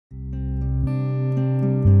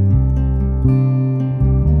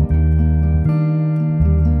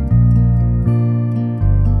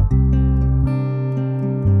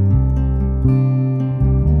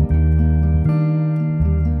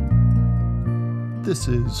This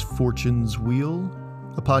is Fortune's Wheel,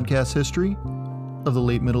 a podcast history of the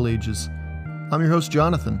late Middle Ages. I'm your host,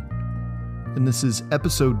 Jonathan, and this is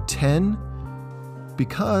episode 10,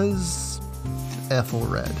 because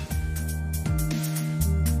Aethelred.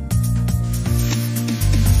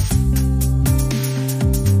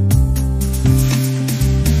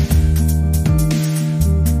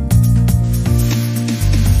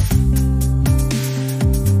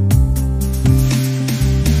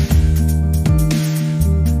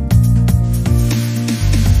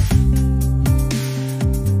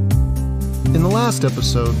 Last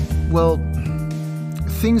episode, well,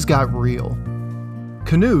 things got real.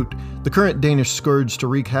 Canute, the current Danish scourge to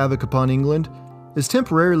wreak havoc upon England, is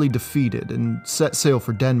temporarily defeated and set sail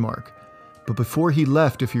for Denmark. But before he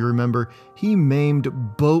left, if you remember, he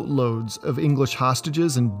maimed boatloads of English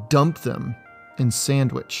hostages and dumped them in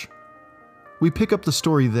Sandwich. We pick up the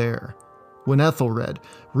story there, when Aethelred,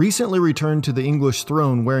 recently returned to the English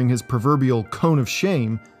throne wearing his proverbial cone of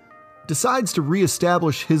shame, decides to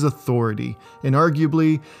re-establish his authority in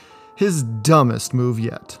arguably his dumbest move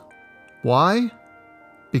yet. Why?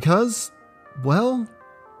 Because, well,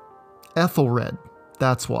 Aethelred,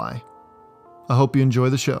 that's why. I hope you enjoy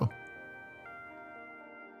the show.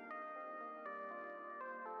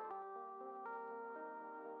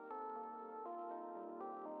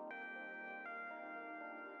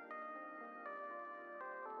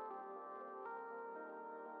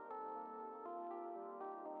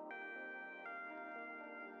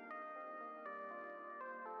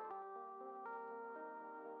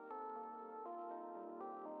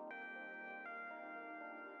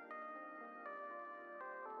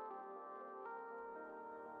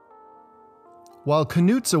 While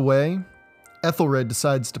Canute's away, Aethelred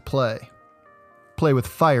decides to play. Play with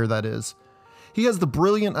fire, that is. He has the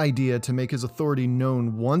brilliant idea to make his authority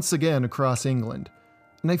known once again across England.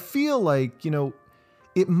 And I feel like,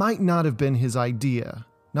 it might not have been his idea.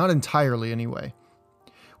 Not entirely, anyway.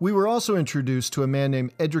 We were also introduced to a man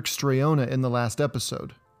named Eadric Streona in the last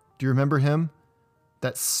episode. Do you remember him?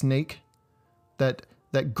 That snake? That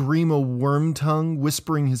Grima worm-tongue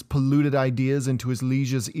whispering his polluted ideas into his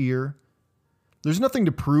liege's ear? There's nothing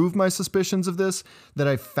to prove my suspicions of this that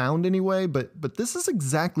I've found anyway, but this is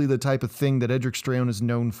exactly the type of thing that Eadric Streona is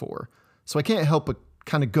known for, so I can't help but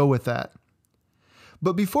kind of go with that.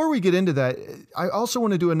 But before we get into that, I also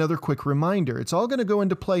want to do another quick reminder. It's all going to go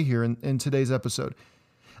into play here in today's episode.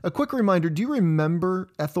 A quick reminder, do you remember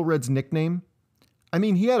Aethelred's nickname? I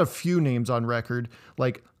mean, he had a few names on record,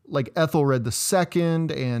 like Aethelred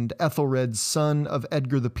II and Aethelred, son of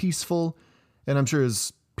Edgar the Peaceful, and I'm sure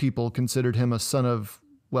his people considered him a son of,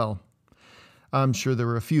 well, I'm sure there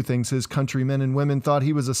were a few things his countrymen and women thought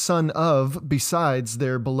he was a son of besides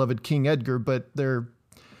their beloved King Edgar, but they're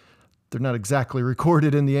not exactly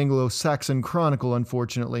recorded in the Anglo-Saxon Chronicle,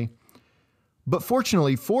 unfortunately. But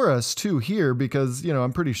fortunately for us, too, here, because,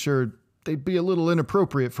 I'm pretty sure they'd be a little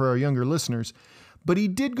inappropriate for our younger listeners, but he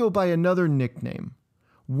did go by another nickname,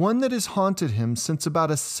 one that has haunted him since about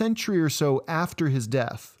a century or so after his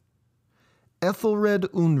death. Aethelred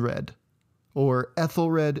Unred, or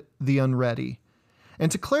Aethelred the Unready.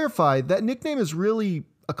 And to clarify, that nickname is really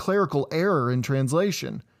a clerical error in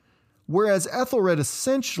translation. Whereas Aethelred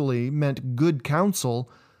essentially meant good counsel,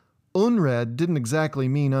 Unred didn't exactly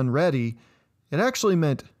mean unready, it actually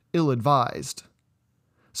meant ill-advised.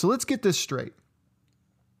 So let's get this straight.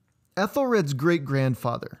 Aethelred's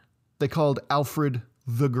great-grandfather, they called Alfred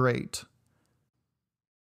the Great.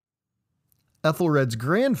 Aethelred's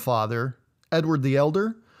grandfather, Edward the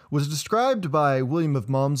Elder, was described by William of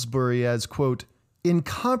Malmesbury as, quote,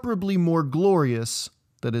 incomparably more glorious,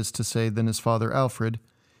 that is to say, than his father Alfred,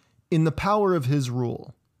 in the power of his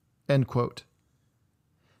rule, end quote.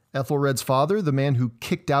 Aethelred's father, the man who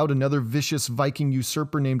kicked out another vicious Viking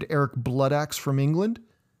usurper named Eric Bloodaxe from England,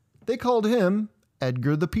 they called him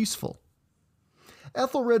Edgar the Peaceful.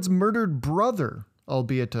 Aethelred's murdered brother,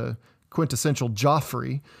 albeit a quintessential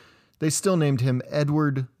Joffrey, they still named him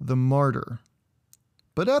Edward the Martyr.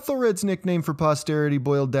 But Aethelred's nickname for posterity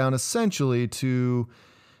boiled down essentially to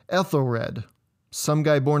Aethelred, some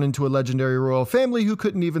guy born into a legendary royal family who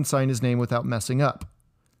couldn't even sign his name without messing up.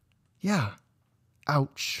 Yeah,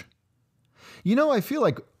 ouch. I feel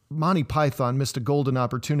like Monty Python missed a golden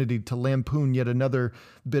opportunity to lampoon yet another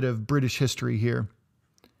bit of British history here.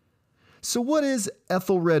 So what is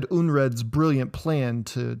Aethelred Unred's brilliant plan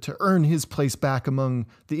to earn his place back among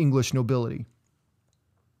the English nobility?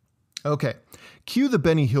 Okay, cue the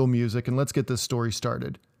Benny Hill music and let's get this story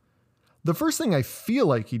started. The first thing I feel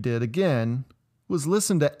like he did, again, was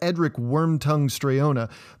listen to Eadric Wormtongue Streona,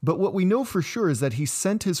 but what we know for sure is that he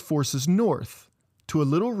sent his forces north to a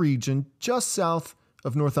little region just south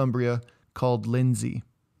of Northumbria called Lindsey.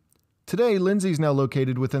 Today, Lindsey is now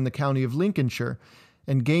located within the county of Lincolnshire,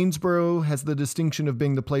 and Gainsborough has the distinction of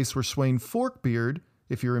being the place where Sweyn Forkbeard,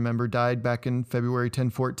 if you remember, died back in February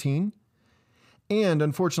 1014. And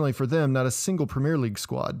unfortunately for them, not a single Premier League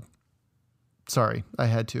squad. Sorry, I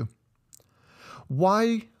had to.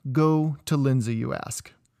 Why go to Lindsey, you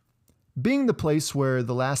ask? Being the place where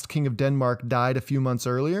the last king of Denmark died a few months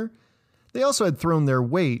earlier, they also had thrown their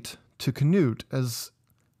weight to Canute as,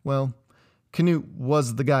 well, Canute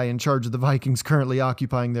was the guy in charge of the Vikings currently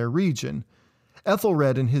occupying their region.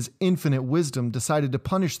 Aethelred, in his infinite wisdom, decided to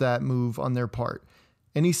punish that move on their part,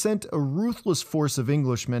 and he sent a ruthless force of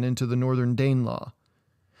Englishmen into the northern Danelaw.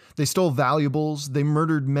 They stole valuables, they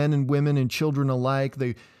murdered men and women and children alike,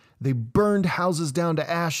 they burned houses down to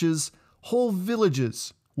ashes, whole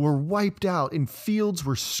villages were wiped out and fields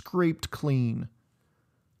were scraped clean.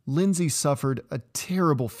 Lindsey suffered a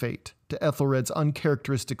terrible fate to Aethelred's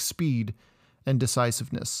uncharacteristic speed and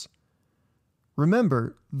decisiveness.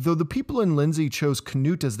 Remember, though the people in Lindsey chose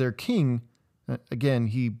Canute as their king, again,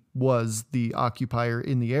 he was the occupier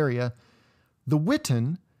in the area, the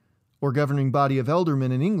Witan, or governing body of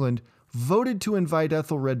ealdormen in England, voted to invite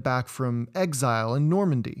Aethelred back from exile in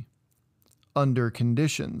Normandy. Under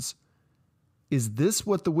conditions. Is this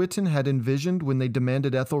what the Witan had envisioned when they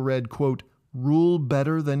demanded Aethelred, quote, rule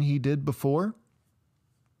better than he did before?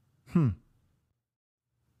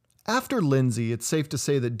 After Lindsey, it's safe to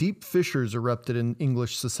say that deep fissures erupted in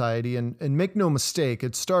English society, and make no mistake,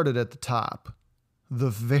 it started at the top. The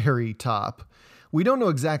very top. We don't know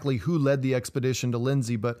exactly who led the expedition to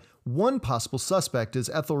Lindsey, but one possible suspect is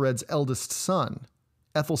Aethelred's eldest son,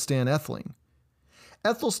 Aethelstan Atheling.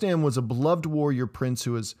 Aethelstan was a beloved warrior prince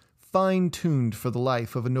who was fine-tuned for the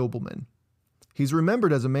life of a nobleman. He's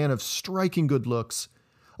remembered as a man of striking good looks,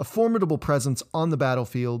 a formidable presence on the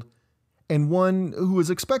battlefield, and one who was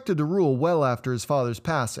expected to rule well after his father's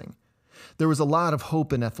passing. There was a lot of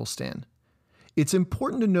hope in Aethelstan. It's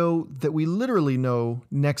important to know that we literally know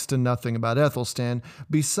next to nothing about Aethelstan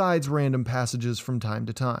besides random passages from time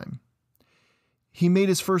to time. He made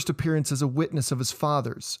his first appearance as a witness of his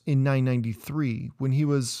father's in 993 when he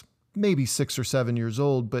was maybe 6 or 7 years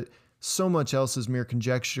old, but so much else is mere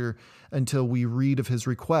conjecture until we read of his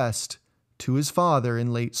request to his father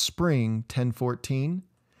in late spring 1014,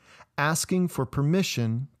 asking for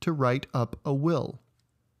permission to write up a will.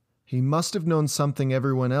 He must have known something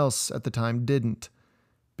everyone else at the time didn't,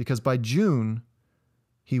 because by June,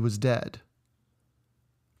 he was dead.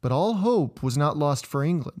 But all hope was not lost for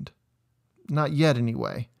England. Not yet,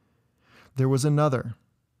 anyway. There was another,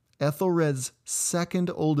 Aethelred's second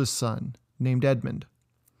oldest son, named Edmund.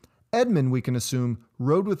 Edmund, we can assume,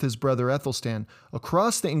 rode with his brother Aethelstan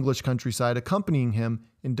across the English countryside, accompanying him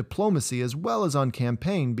in diplomacy as well as on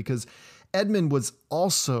campaign, because Edmund was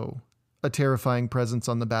also a terrifying presence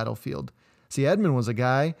on the battlefield. See, Edmund was a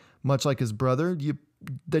guy, much like his brother,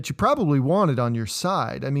 that you probably wanted on your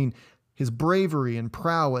side. I mean, his bravery and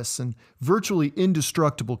prowess and virtually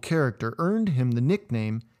indestructible character earned him the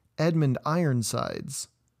nickname Edmund Ironsides.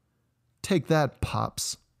 Take that,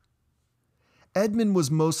 Pops. Edmund was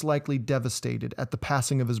most likely devastated at the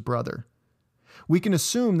passing of his brother. We can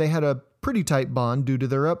assume they had a pretty tight bond due to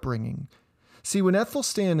their upbringing. See, when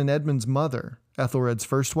Aethelstan and Edmund's mother, Aethelred's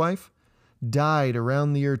first wife, died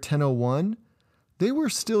around the year 1001, they were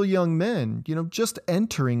still young men, just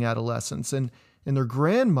entering adolescence, and their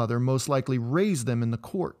grandmother most likely raised them in the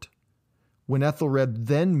court. When Aethelred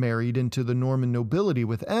then married into the Norman nobility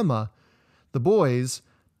with Emma, the boys,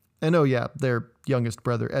 and oh yeah, their youngest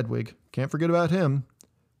brother Edwig, can't forget about him,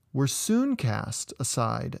 were soon cast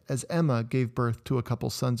aside as Emma gave birth to a couple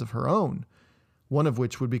sons of her own, one of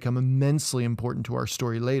which would become immensely important to our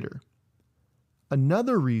story later.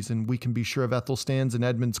 Another reason we can be sure of Aethelstan's and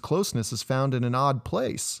Edmund's closeness is found in an odd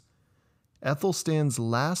place: Aethelstan's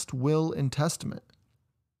last will and testament.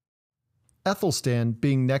 Aethelstan,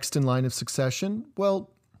 being next in line of succession,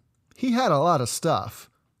 well, he had a lot of stuff.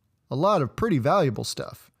 A lot of pretty valuable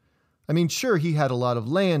stuff. I mean, sure, he had a lot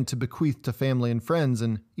of land to bequeath to family and friends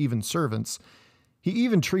and even servants. He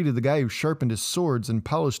even treated the guy who sharpened his swords and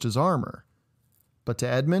polished his armor. But to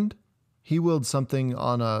Edmund, he willed something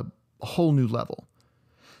on a whole new level.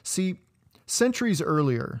 See, centuries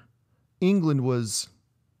earlier, England was,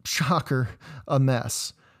 shocker, a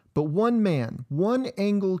mess. But one man, one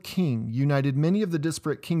Angle king, united many of the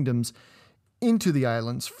disparate kingdoms into the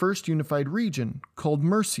island's first unified region called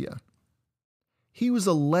Mercia. He was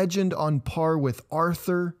a legend on par with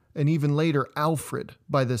Arthur and even later Alfred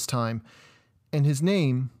by this time, and his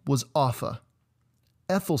name was Offa.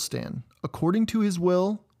 Aethelstan, according to his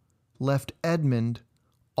will, left Edmund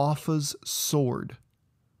Offa's sword.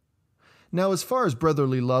 Now, as far as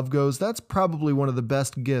brotherly love goes, that's probably one of the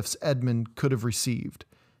best gifts Edmund could have received,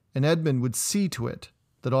 and Edmund would see to it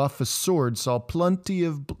that Offa's sword saw plenty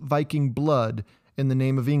of Viking blood in the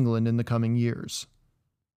name of England in the coming years.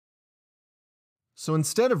 So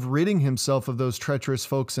instead of ridding himself of those treacherous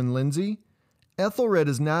folks in Lindsey, Aethelred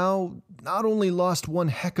has now not only lost one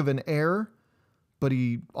heck of an heir, but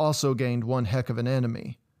he also gained one heck of an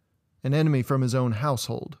enemy from his own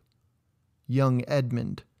household, young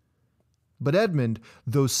Edmund. But Edmund,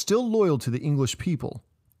 though still loyal to the English people,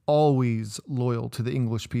 always loyal to the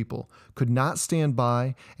English people, could not stand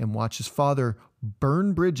by and watch his father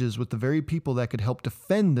burn bridges with the very people that could help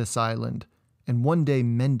defend this island and one day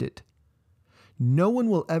mend it. No one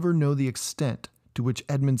will ever know the extent to which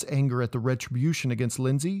Edmund's anger at the retribution against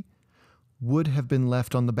Lindsey would have been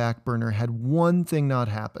left on the back burner had one thing not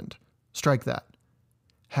happened. Strike that.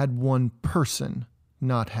 Had one person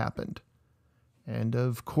not happened. And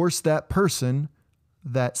of course that person,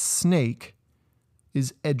 that snake,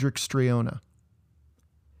 is Eadric Streona.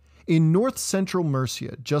 In north-central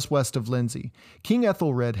Mercia, just west of Lindsey, King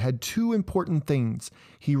Aethelred had two important things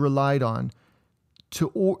he relied on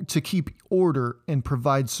to keep order and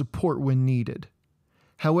provide support when needed.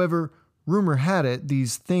 However, rumor had it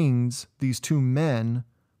these two men,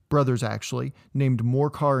 brothers actually, named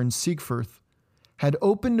Morcar and Sigfyrth, had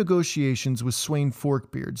opened negotiations with Sweyn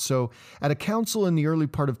Forkbeard, so at a council in the early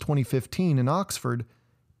part of 2015 in Oxford,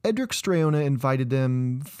 Eadric Streona invited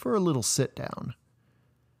them for a little sit-down.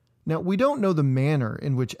 Now, we don't know the manner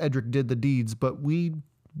in which Eadric did the deeds, but we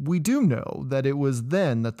do know that it was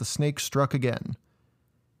then that the snake struck again.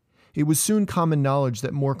 It was soon common knowledge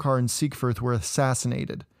that Morcar and Sigfyrth were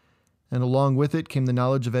assassinated, and along with it came the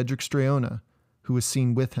knowledge of Eadric Streona, who was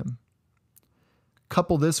seen with him.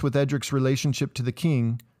 Couple this with Edric's relationship to the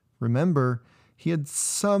king. Remember, he had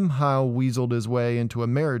somehow weaseled his way into a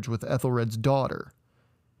marriage with Aethelred's daughter.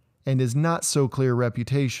 And his not-so-clear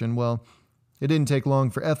reputation, well, it didn't take long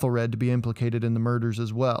for Aethelred to be implicated in the murders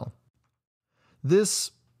as well.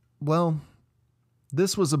 This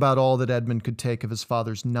was about all that Edmund could take of his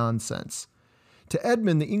father's nonsense. To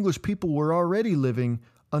Edmund, the English people were already living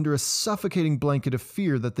under a suffocating blanket of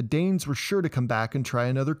fear that the Danes were sure to come back and try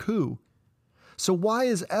another coup. So why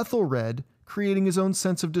is Aethelred creating his own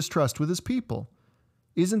sense of distrust with his people?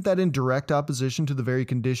 Isn't that in direct opposition to the very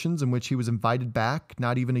conditions in which he was invited back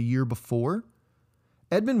not even a year before?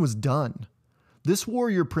 Edmund was done. This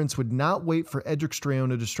warrior prince would not wait for Eadric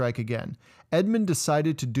Streona to strike again. Edmund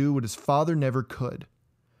decided to do what his father never could: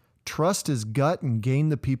 trust his gut and gain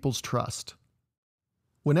the people's trust.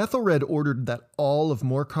 When Aethelred ordered that all of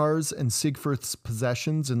Morcar's and Sigfyrth's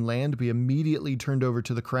possessions and land be immediately turned over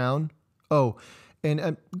to the crown,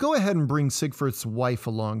 and go ahead and bring Sigfyrth's wife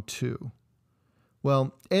along too.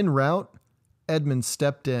 Well, en route, Edmund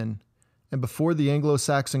stepped in, and before the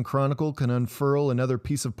Anglo-Saxon Chronicle can unfurl another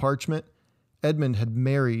piece of parchment, Edmund had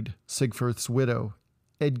married Sigfyrth's widow,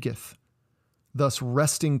 Eadgith, thus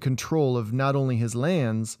wresting control of not only his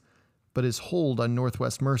lands, but his hold on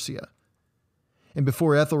northwest Mercia. And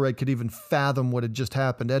before Aethelred could even fathom what had just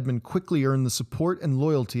happened, Edmund quickly earned the support and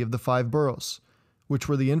loyalty of the 5 boroughs, which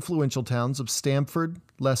were the influential towns of Stamford,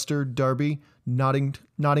 Leicester, Derby,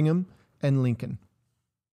 Nottingham, and Lincoln.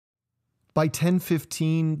 By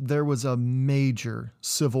 1015, there was a major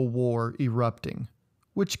civil war erupting,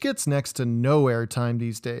 which gets next to no airtime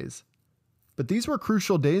these days. But these were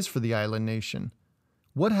crucial days for the island nation.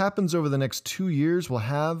 What happens over the next 2 years will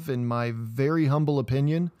have, in my very humble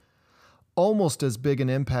opinion, almost as big an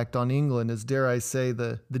impact on England as, dare I say,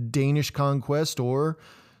 the Danish conquest or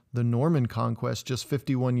the Norman conquest just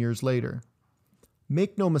 51 years later.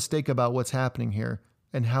 Make no mistake about what's happening here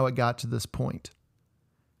and how it got to this point.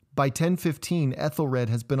 By 1015, Aethelred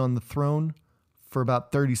has been on the throne for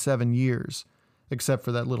about 37 years, except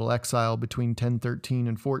for that little exile between 1013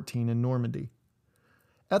 and 14 in Normandy.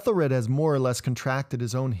 Aethelred has more or less contracted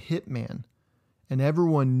his own hitman, and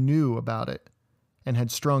everyone knew about it and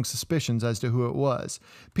had strong suspicions as to who it was.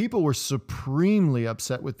 People were supremely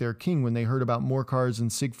upset with their king when they heard about Morcar's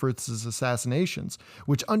and Sigfyrth's assassinations,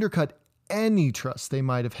 which undercut any trust they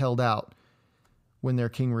might have held out when their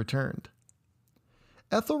king returned.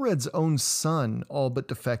 Aethelred's own son all but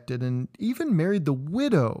defected and even married the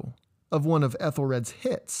widow of one of Aethelred's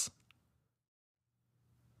hits.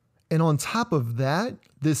 And on top of that,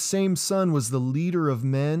 this same son was the leader of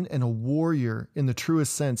men and a warrior in the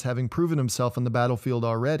truest sense, having proven himself on the battlefield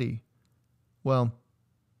already. Well,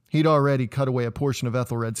 he'd already cut away a portion of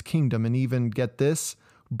Aethelred's kingdom and even, get this,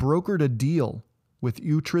 brokered a deal with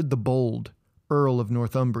Uhtred the Bold, Earl of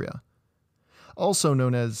Northumbria, also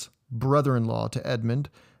known as brother-in-law to Edmund,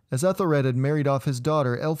 as Aethelred had married off his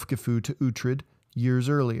daughter Elfgifu to Uhtred years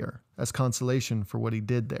earlier, as consolation for what he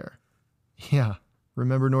did there. Yeah,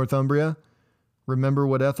 remember Northumbria? Remember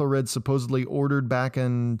what Aethelred supposedly ordered back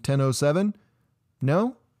in 1007?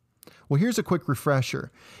 No? Well, here's a quick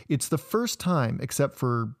refresher. It's the first time, except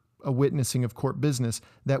for a witnessing of court business,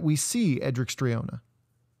 that we see Eadric Streona.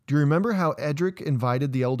 Do you remember how Eadric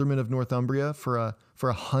invited the Ealdorman of Northumbria for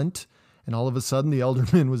a hunt, and all of a sudden the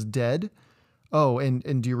Ealdorman was dead? Oh,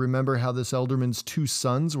 and do you remember how this Ealdorman's 2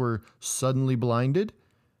 sons were suddenly blinded?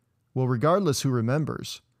 Well, regardless who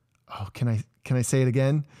remembers. Oh, can I say it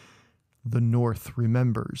again? The North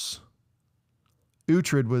remembers.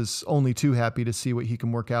 Uhtred was only too happy to see what he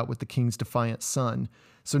can work out with the king's defiant son.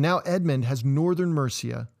 So now Edmund has northern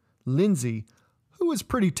Mercia, Lindsay, who is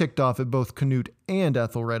pretty ticked off at both Canute and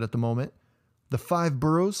Aethelred at the moment, the 5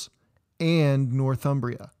 boroughs, and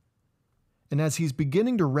Northumbria. And as he's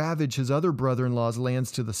beginning to ravage his other brother-in-law's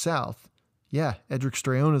lands to the south, yeah, Eadric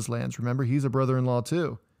Streona's lands, remember, he's a brother-in-law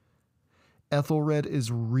too, Aethelred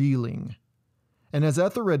is reeling. And as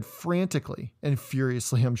Aethelred frantically and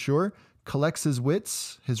furiously, I'm sure, collects his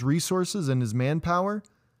wits, his resources, and his manpower,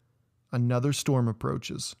 another storm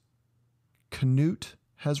approaches. Canute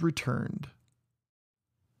has returned.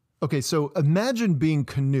 Okay, so imagine being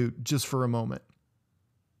Canute just for a moment.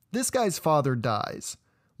 This guy's father dies,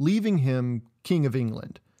 leaving him King of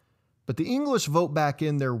England. But the English vote back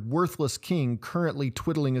in their worthless king currently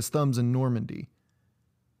twiddling his thumbs in Normandy.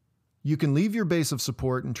 You can leave your base of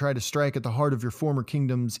support and try to strike at the heart of your former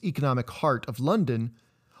kingdom's economic heart of London,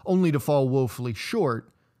 only to fall woefully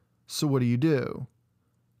short. So what do?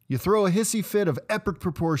 You throw a hissy fit of epic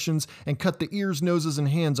proportions and cut the ears, noses, and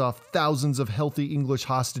hands off thousands of healthy English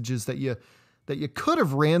hostages that you could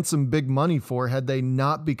have ransomed big money for had they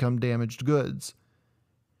not become damaged goods.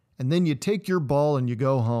 And then you take your ball and you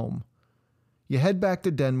go home. You head back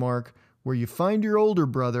to Denmark, where you find your older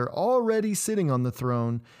brother already sitting on the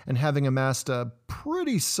throne and having amassed a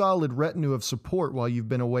pretty solid retinue of support while you've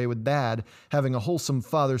been away with Dad, having a wholesome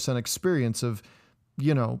father-son experience of,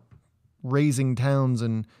 raising towns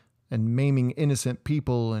and maiming innocent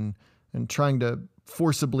people and trying to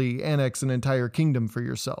forcibly annex an entire kingdom for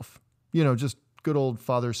yourself. Just good old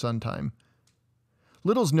father-son time.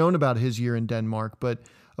 Little's known about his year in Denmark, but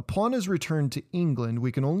upon his return to England,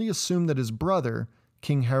 we can only assume that his brother,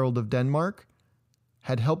 King Harold of Denmark,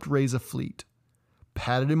 had helped raise a fleet,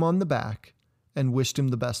 patted him on the back, and wished him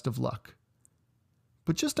the best of luck.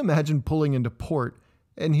 But just imagine pulling into port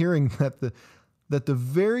and hearing that the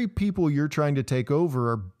very people you're trying to take over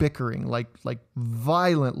are bickering, like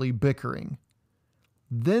violently bickering.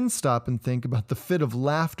 Then stop and think about the fit of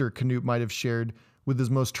laughter Canute might have shared with his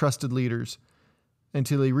most trusted leaders,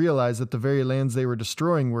 until he realized that the very lands they were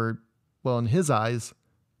destroying were, well, in his eyes,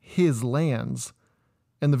 his lands.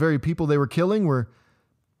 And the very people they were killing were,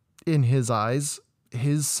 in his eyes,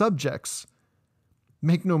 his subjects.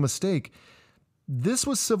 Make no mistake, this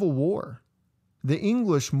was civil war. The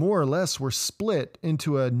English, more or less, were split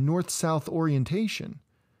into a north-south orientation.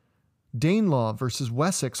 Danelaw versus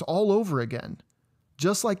Wessex all over again,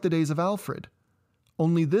 just like the days of Alfred.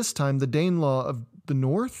 Only this time the Danelaw of the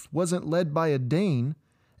north wasn't led by a Dane,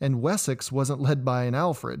 and Wessex wasn't led by an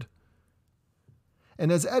Alfred.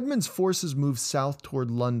 And as Edmund's forces moved south toward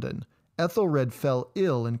London, Aethelred fell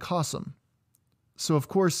ill in Cossum. So, of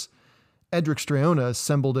course, Eadric Streona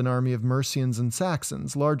assembled an army of Mercians and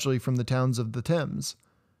Saxons, largely from the towns of the Thames.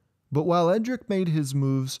 But while Eadric made his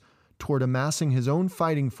moves toward amassing his own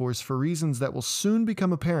fighting force for reasons that will soon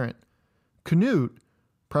become apparent, Canute,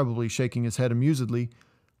 probably shaking his head amusedly,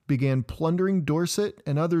 began plundering Dorset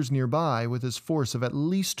and others nearby with his force of at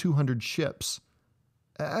least 200 ships.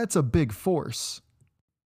 That's a big force.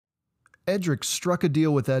 Eadric struck a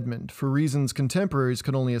deal with Edmund for reasons contemporaries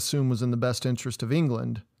could only assume was in the best interest of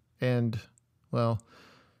England, and, well,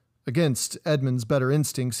 against Edmund's better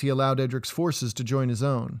instincts, he allowed Eadric's forces to join his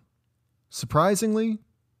own. Surprisingly,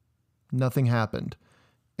 nothing happened,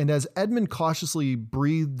 and as Edmund cautiously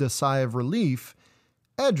breathed a sigh of relief,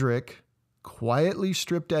 Eadric quietly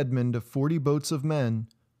stripped Edmund of 40 boats of men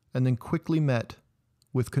and then quickly met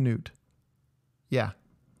with Canute. Yeah,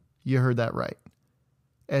 you heard that right.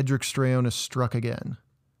 Eadric Streona struck again.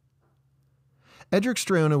 Eadric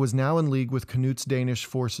Streona was now in league with Canute's Danish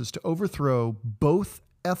forces to overthrow both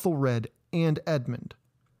Aethelred and Edmund.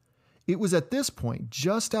 It was at this point,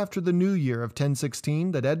 just after the new year of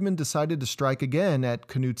 1016, that Edmund decided to strike again at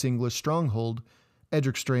Canute's English stronghold,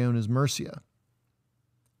 Eadric Streona's Mercia.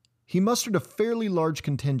 He mustered a fairly large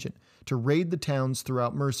contingent to raid the towns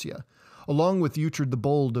throughout Mercia, along with Uhtred the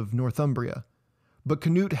Bold of Northumbria. But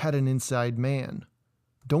Canute had an inside man,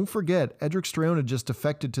 Don't forget, Eadric Streona just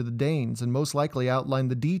defected to the Danes and most likely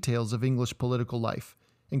outlined the details of English political life,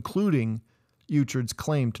 including Uhtred's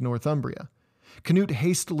claim to Northumbria. Canute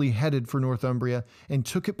hastily headed for Northumbria and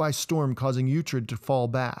took it by storm, causing Uhtred to fall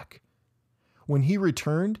back. When he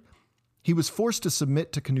returned, he was forced to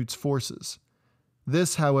submit to Canute's forces.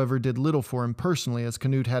 This, however, did little for him personally, as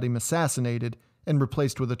Canute had him assassinated and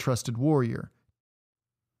replaced with a trusted warrior,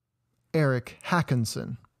 Eric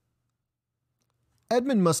Håkonsson.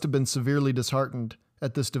 Edmund must have been severely disheartened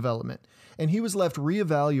at this development, and he was left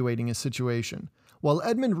reevaluating his situation. While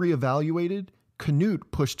Edmund reevaluated,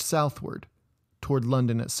 Canute pushed southward, toward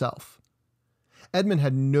London itself. Edmund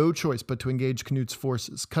had no choice but to engage Canute's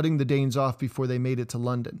forces, cutting the Danes off before they made it to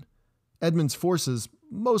London. Edmund's forces,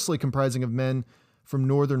 mostly comprising of men from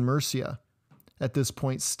northern Mercia, at this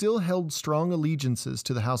point still held strong allegiances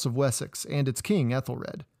to the House of Wessex and its king,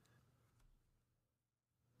 Aethelred.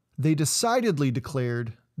 They decidedly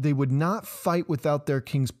declared they would not fight without their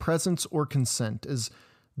king's presence or consent, as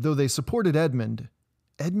though they supported Edmund,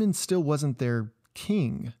 Edmund still wasn't their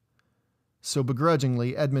king. So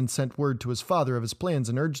begrudgingly, Edmund sent word to his father of his plans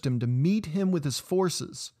and urged him to meet him with his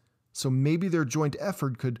forces, so maybe their joint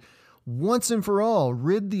effort could once and for all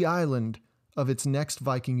rid the island of its next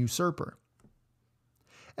Viking usurper.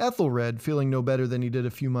 Aethelred, feeling no better than he did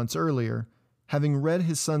a few months earlier, having read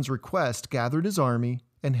his son's request, gathered his army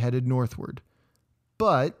and headed northward.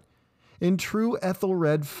 But, in true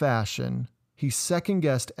Aethelred fashion, he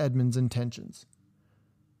second-guessed Edmund's intentions,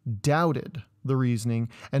 doubted the reasoning,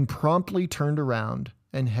 and promptly turned around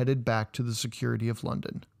and headed back to the security of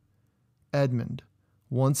London. Edmund,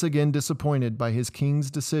 once again disappointed by his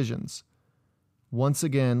king's decisions, once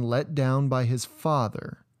again let down by his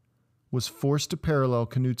father, was forced to parallel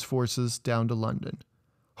Canute's forces down to London,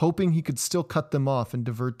 hoping he could still cut them off and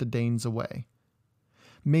divert the Danes away.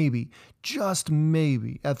 Maybe, just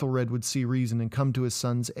maybe, Aethelred would see reason and come to his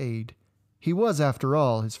son's aid. He was, after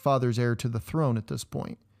all, his father's heir to the throne at this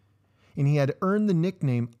point, and he had earned the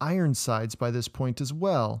nickname Ironsides by this point as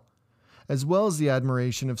well as the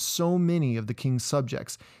admiration of so many of the king's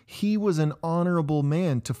subjects. He was an honorable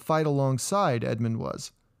man to fight alongside, Edmund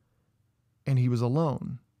was. And he was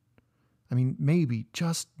alone. I mean, maybe,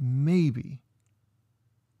 just maybe.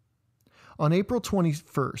 On April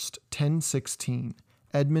 21st, 1016,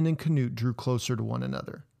 Edmund and Canute drew closer to one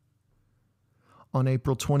another. On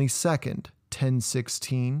April 22nd,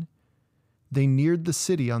 1016, they neared the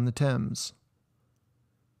city on the Thames.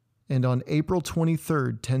 And on April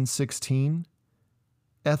 23rd, 1016,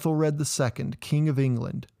 Aethelred II, King of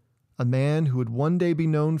England, a man who would one day be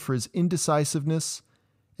known for his indecisiveness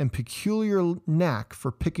and peculiar knack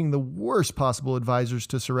for picking the worst possible advisors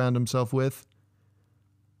to surround himself with,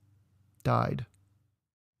 died.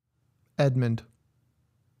 Edmund,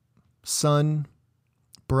 son,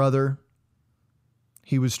 brother,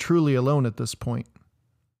 he was truly alone at this point.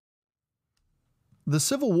 The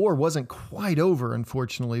Civil War wasn't quite over,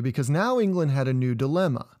 unfortunately, because now England had a new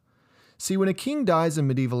dilemma. See, when a king dies in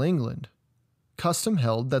medieval England, custom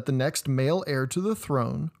held that the next male heir to the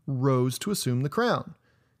throne rose to assume the crown.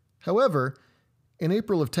 However, in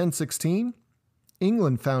April of 1016,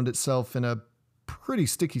 England found itself in a pretty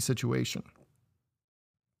sticky situation.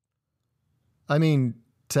 I mean,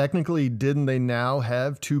 technically, didn't they now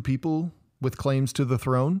have two people with claims to the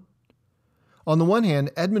throne? On the one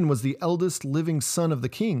hand, Edmund was the eldest living son of the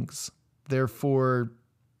kings. Therefore,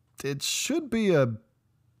 it should be a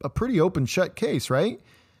pretty open-shut case, right?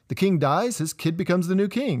 The king dies, his kid becomes the new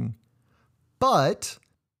king. But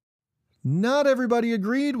not everybody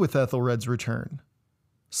agreed with Aethelred's return.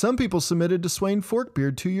 Some people submitted to Sweyn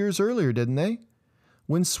Forkbeard 2 years earlier, didn't they?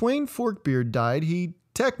 When Sweyn Forkbeard died, he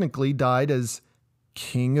technically died as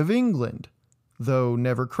King of England, though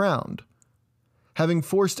never crowned, having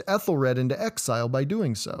forced Aethelred into exile by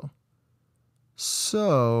doing so.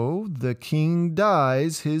 So, the king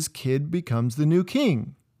dies, his kid becomes the new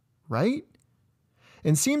king, right?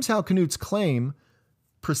 And seems how Canute's claim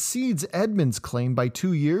precedes Edmund's claim by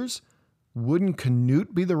 2 years. Wouldn't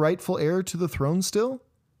Canute be the rightful heir to the throne still?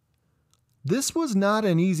 This was not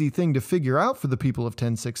an easy thing to figure out for the people of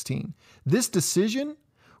 1016. This decision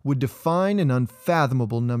would define an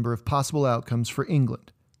unfathomable number of possible outcomes for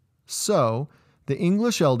England. So, the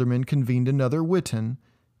English ealdormen convened another Witan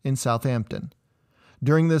in Southampton.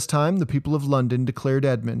 During this time, the people of London declared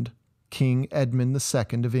Edmund King Edmund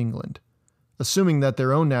II of England, assuming that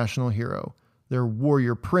their own national hero, their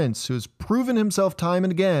warrior prince, who has proven himself time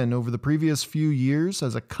and again over the previous few years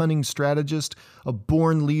as a cunning strategist, a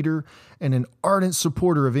born leader, and an ardent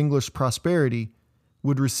supporter of English prosperity,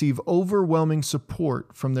 would receive overwhelming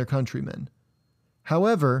support from their countrymen.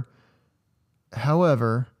 However,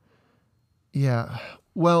 However, yeah,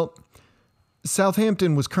 well,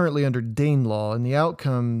 Southampton was currently under Danelaw, and the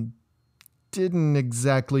outcome didn't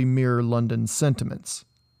exactly mirror London's sentiments.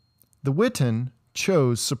 The Witan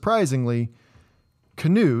chose, surprisingly,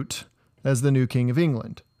 Canute as the new king of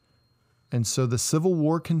England, and so the civil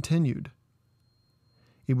war continued.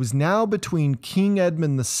 It was now between King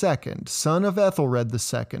Edmund II, son of Aethelred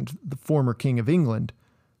II, the former king of England,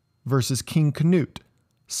 versus King Canute,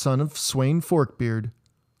 son of Sweyn Forkbeard,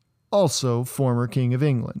 also former king of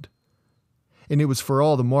England. And it was for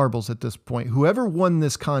all the marbles at this point. Whoever won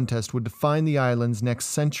this contest would define the island's next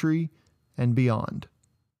century and beyond.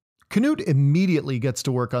 Canute immediately gets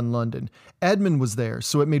to work on London. Edmund was there,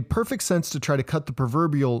 so it made perfect sense to try to cut the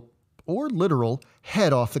proverbial, or literal,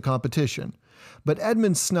 head off the competition. But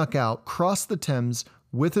Edmund snuck out, crossed the Thames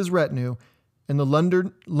with his retinue, and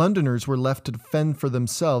the Londoners were left to defend for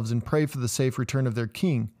themselves and pray for the safe return of their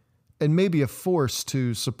king, and maybe a force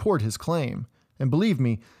to support his claim. And believe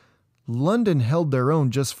me, London held their own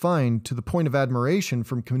just fine, to the point of admiration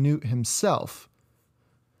from Canute himself.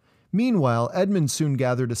 Meanwhile, Edmund soon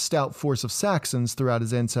gathered a stout force of Saxons throughout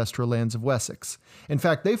his ancestral lands of Wessex. In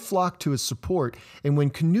fact, they flocked to his support, and when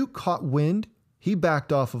Canute caught wind, he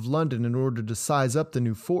backed off of London in order to size up the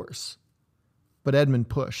new force. But Edmund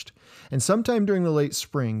pushed, and sometime during the late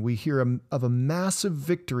spring, we hear of a massive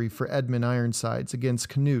victory for Edmund Ironsides against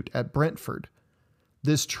Canute at Brentford.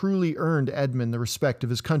 This truly earned Edmund the respect of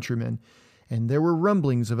his countrymen, and there were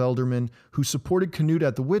rumblings of ealdormen who supported Canute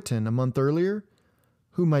at the Witan a month earlier,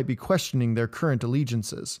 who might be questioning their current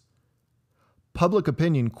allegiances. Public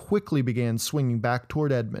opinion quickly began swinging back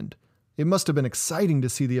toward Edmund. It must have been exciting to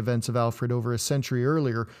see the events of Alfred over a century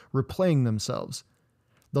earlier replaying themselves.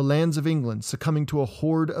 The lands of England succumbing to a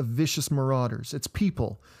horde of vicious marauders, its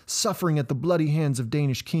people suffering at the bloody hands of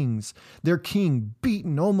Danish kings, their king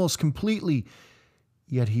beaten almost completely.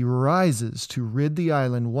 Yet he rises to rid the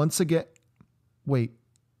island once again. Wait,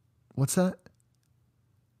 what's that?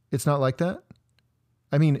 It's not like that?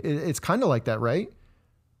 I mean, it's kind of like that, right?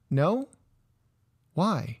 No?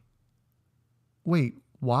 Why? Wait,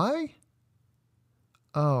 why?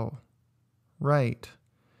 Oh, right.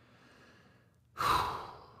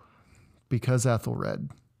 Because Aethelred.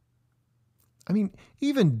 I mean,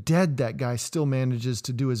 even dead, that guy still manages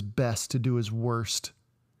to do his best to do his worst.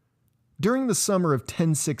 During the summer of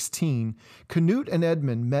 1016, Canute and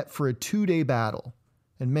Edmund met for a 2-day battle.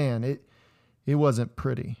 And man, it wasn't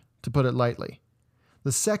pretty, to put it lightly.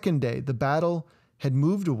 The second day, the battle had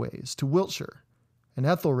moved a ways to Wiltshire, and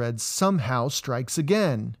Aethelred somehow strikes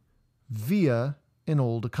again, via an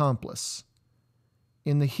old accomplice.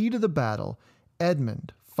 In the heat of the battle,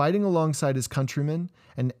 Edmund fighting alongside his countrymen,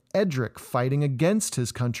 and Eadric fighting against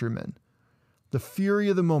his countrymen. The fury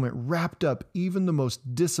of the moment wrapped up even the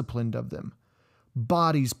most disciplined of them.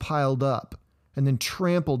 Bodies piled up and then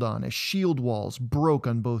trampled on as shield walls broke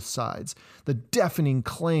on both sides. The deafening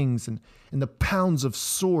clangs and the pounds of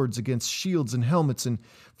swords against shields and helmets, and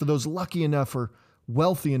for those lucky enough or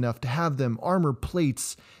wealthy enough to have them, armor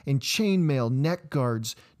plates and chainmail neck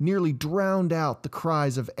guards nearly drowned out the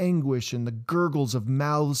cries of anguish and the gurgles of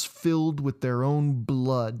mouths filled with their own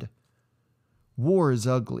blood. War is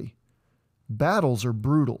ugly. Battles are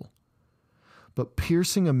brutal. But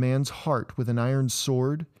piercing a man's heart with an iron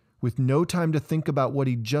sword, with no time to think about what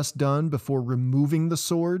he'd just done before removing the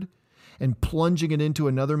sword and plunging it into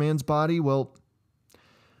another man's body, well,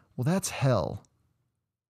 that's hell.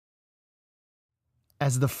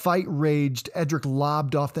 As the fight raged, Eadric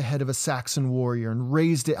lobbed off the head of a Saxon warrior and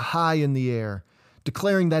raised it high in the air,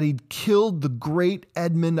 declaring that he'd killed the great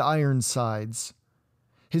Edmund Ironsides.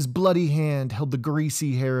 His bloody hand held the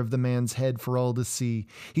greasy hair of the man's head for all to see.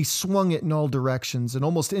 He swung it in all directions, and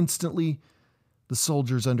almost instantly, the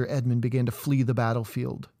soldiers under Edmund began to flee the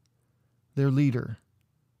battlefield. Their leader,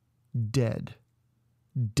 dead.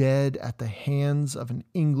 Dead at the hands of an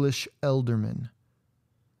English ealdorman.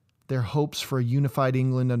 Their hopes for a unified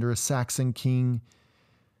England under a Saxon king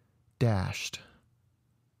dashed.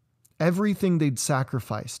 Everything they'd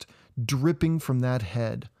sacrificed dripping from that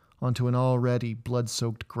head onto an already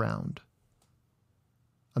blood-soaked ground.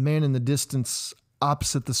 A man in the distance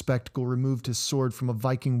opposite the spectacle removed his sword from a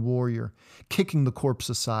Viking warrior, kicking the corpse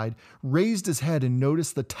aside, raised his head and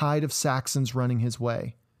noticed the tide of Saxons running his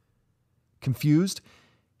way. Confused,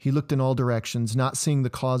 he looked in all directions, not seeing the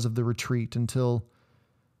cause of the retreat until,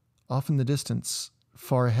 off in the distance,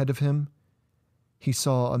 far ahead of him, he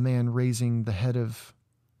saw a man raising the head of...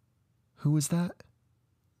 Who was that?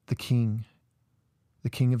 The king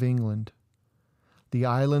of England. The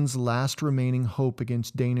island's last remaining hope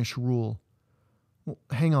against Danish rule. Well,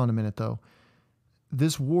 hang on a minute, though.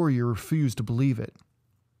 this warrior refused to believe it.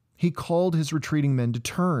 He called his retreating men to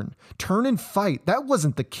turn and fight. That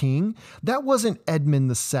wasn't the king. That wasn't Edmund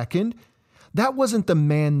II. That wasn't the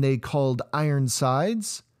man they called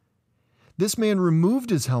Ironsides. This man removed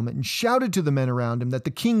his helmet and shouted to the men around him that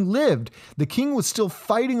the king lived. The king was still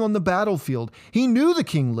fighting on the battlefield. He knew the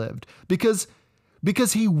king lived because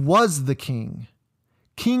he was the king.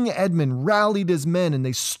 King Edmund rallied his men and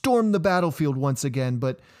they stormed the battlefield once again,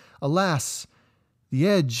 but alas, the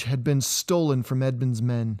edge had been stolen from Edmund's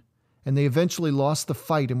men, and they eventually lost the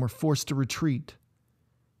fight and were forced to retreat.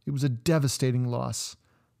 It was a devastating loss,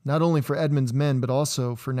 not only for Edmund's men, but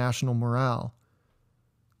also for national morale.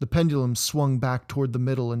 The pendulum swung back toward the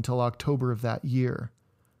middle until October of that year,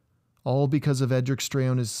 all because of Eadric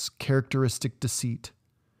Streona's characteristic deceit.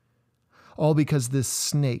 All because this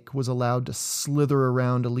snake was allowed to slither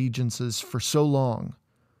around allegiances for so long.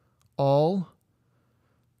 All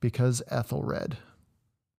because Aethelred.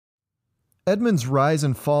 Edmund's rise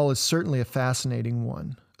and fall is certainly a fascinating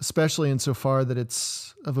one, especially insofar that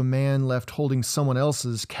it's of a man left holding someone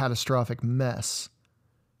else's catastrophic mess.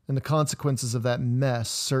 And the consequences of that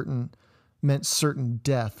mess meant certain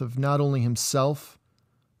death of not only himself,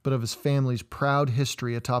 but of his family's proud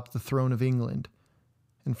history atop the throne of England.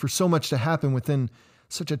 And for so much to happen within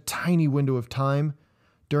such a tiny window of time,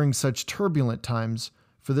 during such turbulent times,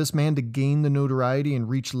 for this man to gain the notoriety and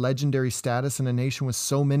reach legendary status in a nation with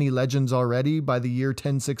so many legends already by the year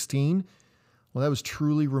 1016, well, that was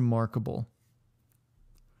truly remarkable.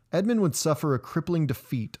 Edmund would suffer a crippling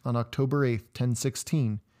defeat on October 8th,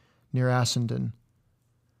 1016, near Assendon.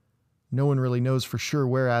 No one really knows for sure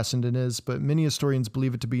where Assendon is, but many historians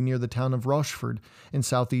believe it to be near the town of Rochford in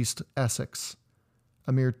southeast Essex,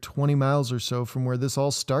 a mere 20 miles or so from where this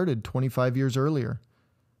all started 25 years earlier,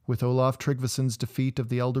 with Olaf Tryggvason's defeat of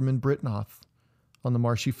the Ealdorman Britnoth on the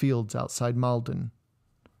marshy fields outside Malden.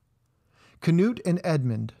 Canute and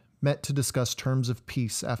Edmund met to discuss terms of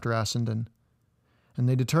peace after Assendon, and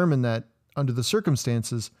they determined that, under the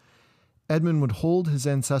circumstances, Edmund would hold his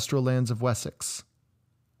ancestral lands of Wessex,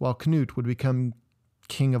 while Canute would become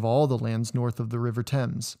king of all the lands north of the River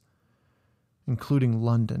Thames, including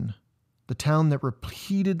London, the town that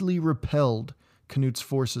repeatedly repelled Canute's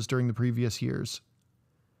forces during the previous years.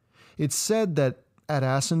 It's said that at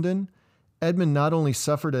Assendon, Edmund not only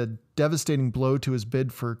suffered a devastating blow to his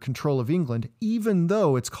bid for control of England, even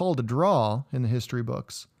though it's called a draw in the history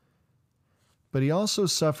books, but he also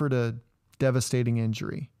suffered a devastating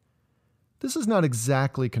injury. This is not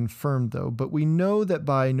exactly confirmed, though, but we know that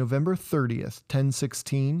by November 30th,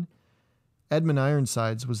 1016, Edmund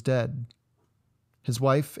Ironsides was dead. His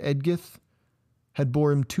wife, Eadgith, had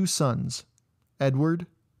bore him 2 sons, Edward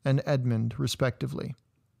and Edmund, respectively.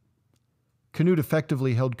 Canute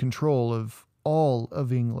effectively held control of all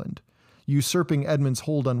of England, usurping Edmund's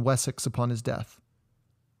hold on Wessex upon his death.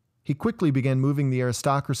 He quickly began moving the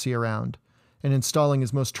aristocracy around and installing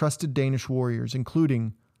his most trusted Danish warriors,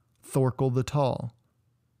 including Thorkel the Tall.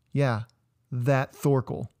 Yeah, that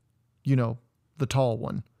Thorkel. You know, the tall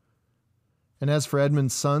one. And as for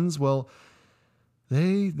Edmund's sons, well,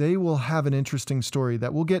 they will have an interesting story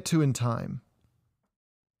that we'll get to in time.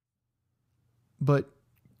 But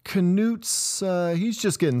Canute's, he's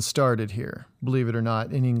just getting started here, believe it or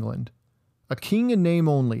not, in England. A king in name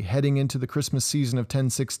only heading into the Christmas season of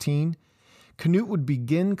 1016, Canute would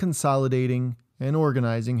begin consolidating and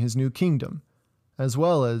organizing his new kingdom, as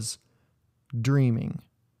well as dreaming.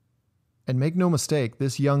 And make no mistake,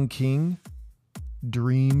 this young king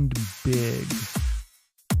dreamed big.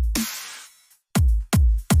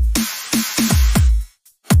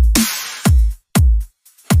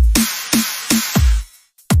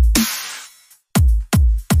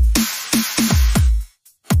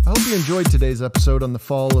 I hope you enjoyed today's episode on the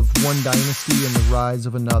fall of one dynasty and the rise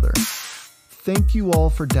of another. Thank you all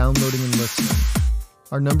for downloading and listening.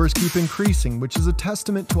 Our numbers keep increasing, which is a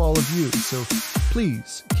testament to all of you, so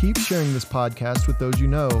please keep sharing this podcast with those you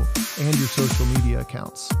know and your social media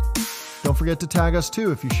accounts. Don't forget to tag us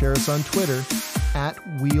too if you share us on Twitter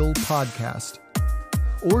 @WheelPodcast,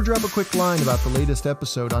 or drop a quick line about the latest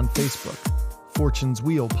episode on Facebook, Fortune's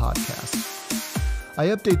Wheel Podcast. I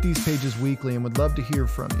update these pages weekly and would love to hear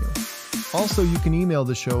from you. Also, you can email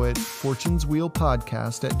the show at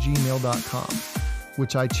fortuneswheelpodcast@gmail.com,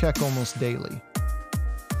 which I check almost daily.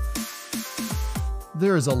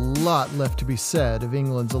 There is a lot left to be said of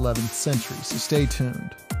England's 11th century, so stay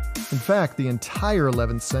tuned. In fact, the entire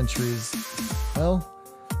 11th century is, well,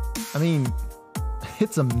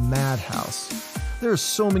 it's a madhouse. There are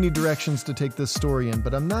so many directions to take this story in,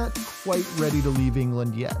 but I'm not quite ready to leave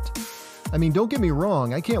England yet. I mean, don't get me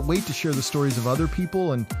wrong, I can't wait to share the stories of other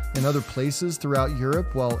people and other places throughout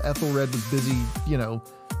Europe while Aethelred was busy,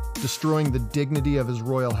 destroying the dignity of his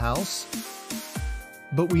royal house.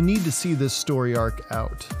 But we need to see this story arc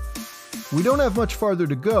out. We don't have much farther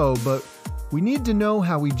to go, but we need to know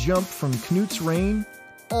how we jump from Canut's reign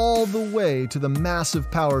all the way to the massive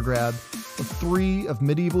power grab of three of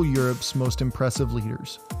medieval Europe's most impressive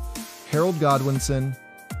leaders: Harold Godwinson,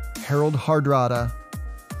 Harold Hardrada,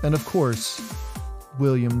 and of course,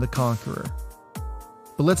 William the Conqueror.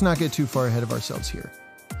 But let's not get too far ahead of ourselves here.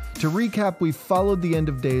 To recap, we followed the end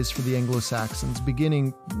of days for the Anglo-Saxons,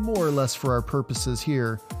 beginning more or less for our purposes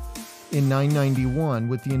here in 991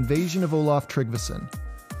 with the invasion of Olaf Tryggvason,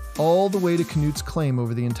 all the way to Canut's claim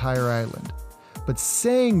over the entire island. But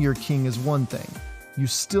saying you're king is one thing, you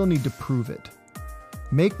still need to prove it.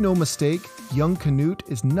 Make no mistake, young Canute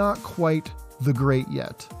is not quite the great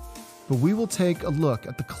yet, but we will take a look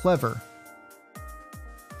at the clever,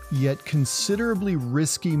 yet considerably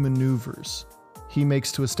risky maneuvers he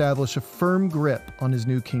makes to establish a firm grip on his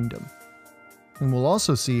new kingdom. And we'll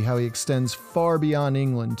also see how he extends far beyond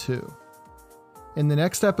England too. In the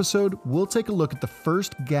next episode, we'll take a look at the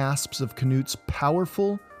first gasps of Canut's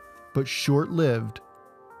powerful but short-lived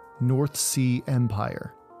North Sea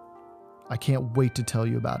Empire. I can't wait to tell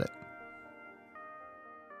you about it.